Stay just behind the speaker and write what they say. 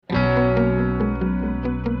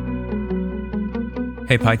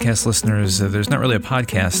Hey, podcast listeners, there's not really a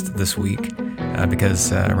podcast this week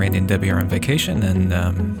because Randy and Debbie are on vacation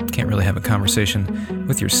and can't really have a conversation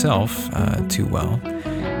with yourself too well.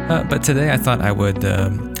 But today I thought I would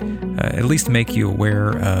at least make you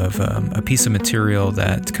aware of a piece of material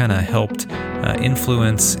that kind of helped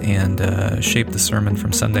influence and shape the sermon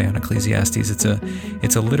from Sunday on Ecclesiastes.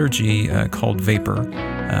 It's a liturgy called Vapor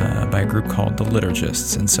by a group called The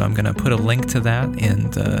Liturgists. And so I'm going to put a link to that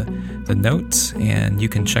in the notes, and you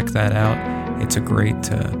can check that out. It's a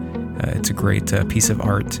great piece of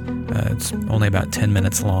art. It's only about 10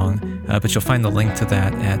 minutes long, but you'll find the link to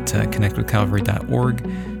that at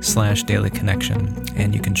connectwithcalvary.org/dailyconnection,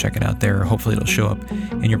 and you can check it out there. Hopefully it'll show up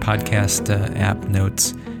in your podcast app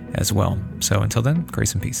notes as well. So until then,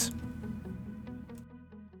 grace and peace.